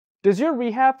Does your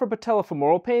rehab for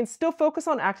patellofemoral pain still focus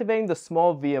on activating the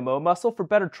small VMO muscle for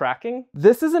better tracking?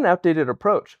 This is an outdated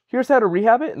approach. Here's how to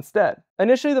rehab it instead.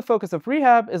 Initially, the focus of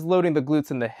rehab is loading the glutes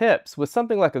and the hips with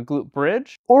something like a glute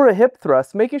bridge or a hip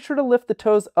thrust, making sure to lift the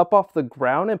toes up off the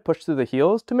ground and push through the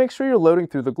heels to make sure you're loading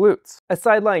through the glutes. A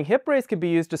side-lying hip raise can be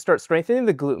used to start strengthening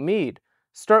the glute med.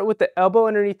 Start with the elbow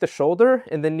underneath the shoulder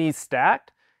and the knees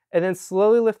stacked, and then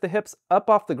slowly lift the hips up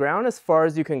off the ground as far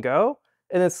as you can go,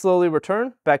 and then slowly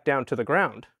return back down to the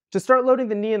ground. To start loading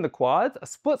the knee and the quads, a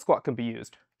split squat can be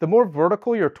used. The more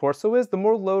vertical your torso is, the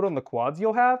more load on the quads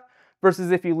you'll have,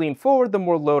 versus if you lean forward, the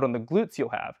more load on the glutes you'll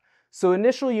have. So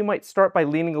initially you might start by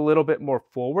leaning a little bit more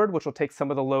forward, which will take some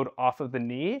of the load off of the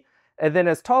knee, and then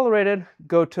as tolerated,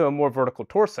 go to a more vertical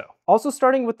torso. Also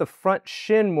starting with the front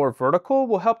shin more vertical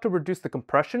will help to reduce the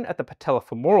compression at the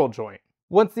patellofemoral joint.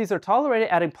 Once these are tolerated,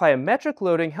 adding plyometric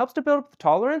loading helps to build up the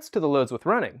tolerance to the loads with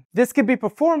running. This can be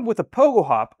performed with a pogo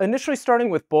hop, initially starting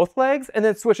with both legs and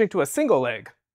then switching to a single leg.